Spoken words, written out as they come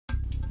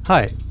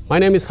Hi, my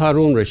name is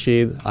Haroon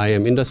Rashid. I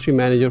am Industry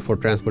Manager for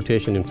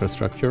Transportation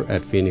Infrastructure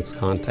at Phoenix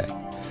Contact.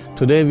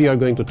 Today we are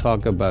going to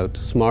talk about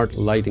Smart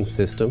Lighting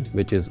System,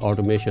 which is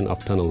automation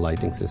of tunnel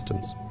lighting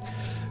systems.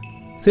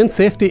 Since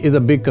safety is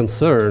a big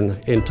concern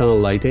in tunnel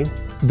lighting,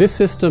 this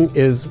system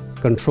is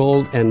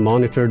controlled and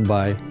monitored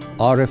by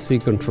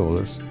RFC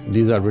controllers.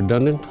 These are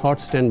redundant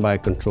hot standby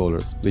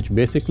controllers, which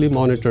basically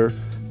monitor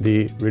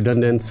the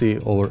redundancy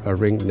over a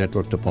ring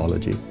network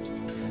topology.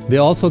 They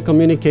also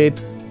communicate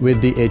with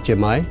the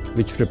HMI,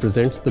 which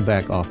represents the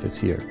back office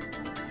here.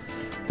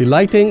 The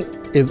lighting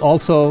is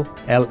also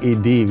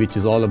LED, which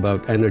is all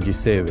about energy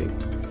saving.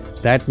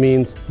 That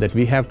means that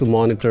we have to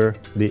monitor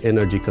the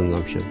energy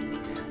consumption.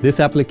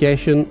 This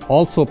application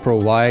also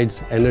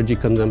provides energy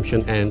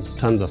consumption and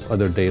tons of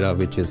other data,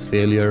 which is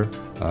failure,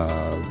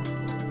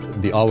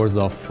 the hours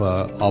of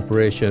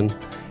operation,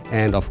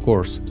 and of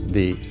course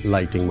the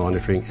lighting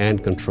monitoring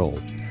and control.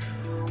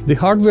 The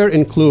hardware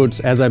includes,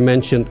 as I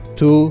mentioned,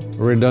 two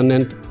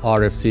redundant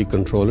RFC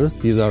controllers.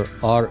 These are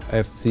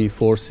RFC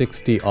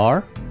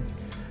 460R.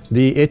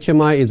 The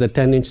HMI is a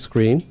 10-inch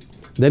screen.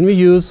 Then we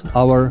use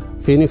our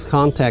Phoenix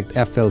Contact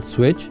FL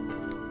switch,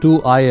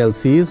 two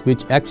ILCs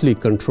which actually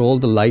control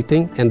the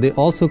lighting, and they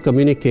also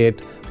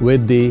communicate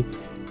with the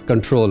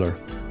controller.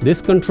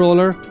 This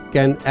controller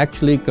can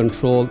actually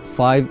control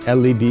 5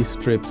 LED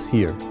strips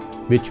here,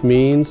 which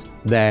means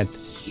that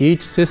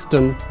each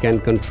system can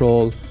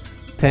control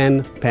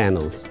 10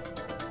 panels.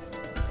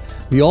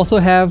 We also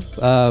have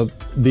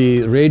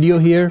the radio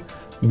here.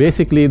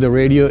 Basically, the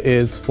radio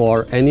is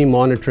for any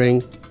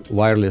monitoring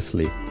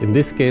wirelessly. In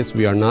this case,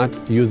 we are not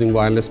using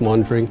wireless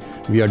monitoring.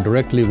 We are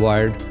directly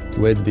wired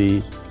with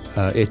the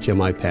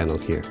HMI panel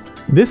here.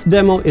 This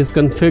demo is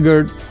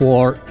configured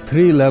for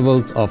 3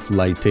 levels of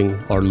lighting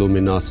or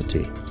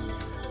luminosity: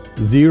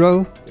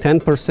 0,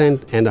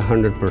 10%, and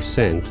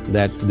 100%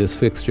 that this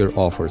fixture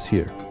offers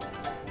here.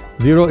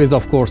 0 is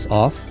of course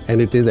off,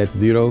 and it is at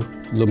 0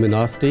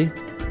 luminosity.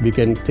 We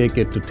can take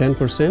it to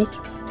 10%,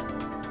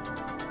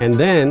 and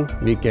then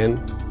we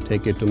can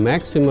take it to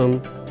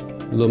maximum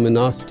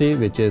luminosity,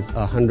 which is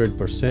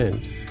 100%.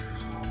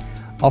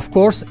 Of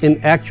course, in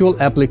actual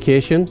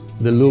application,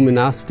 the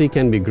luminosity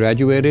can be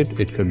graduated.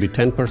 It could be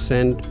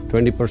 10%,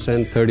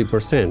 20%,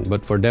 30%,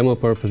 but for demo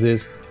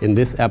purposes, in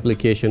this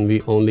application,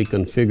 we only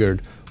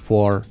configured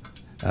for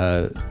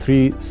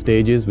 3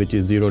 stages, which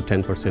is 0,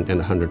 10%, and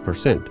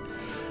 100%.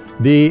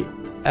 The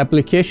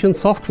application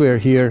software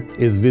here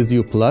is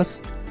VisUE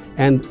Plus,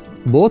 and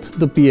both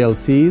the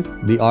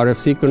PLCs, the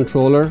RFC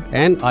controller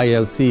and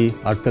ILC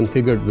are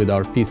configured with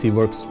our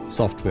PCWorks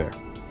software.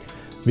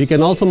 We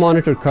can also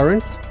monitor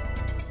currents.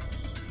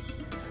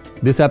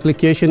 This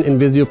application in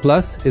VisUE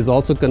Plus is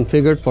also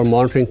configured for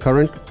monitoring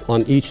current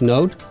on each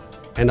node,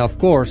 and of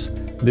course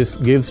this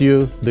gives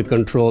you the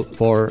control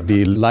for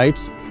the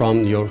lights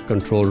from your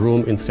control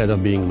room instead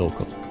of being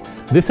local.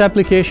 This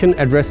application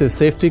addresses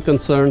safety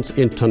concerns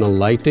in tunnel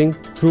lighting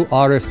through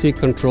RFC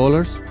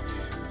controllers,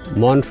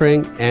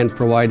 monitoring and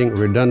providing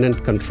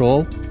redundant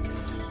control.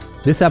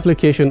 This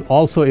application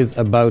also is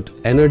about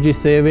energy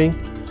saving,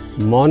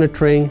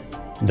 monitoring,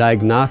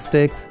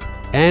 diagnostics,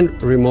 and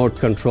remote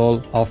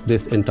control of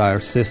this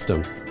entire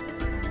system.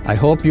 I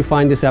hope you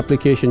find this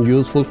application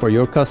useful for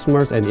your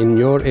customers and in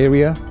your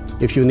area.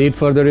 If you need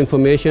further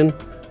information,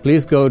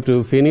 please go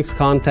to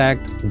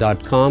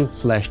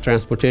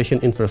phoenixcontact.com/transportation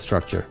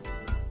infrastructure.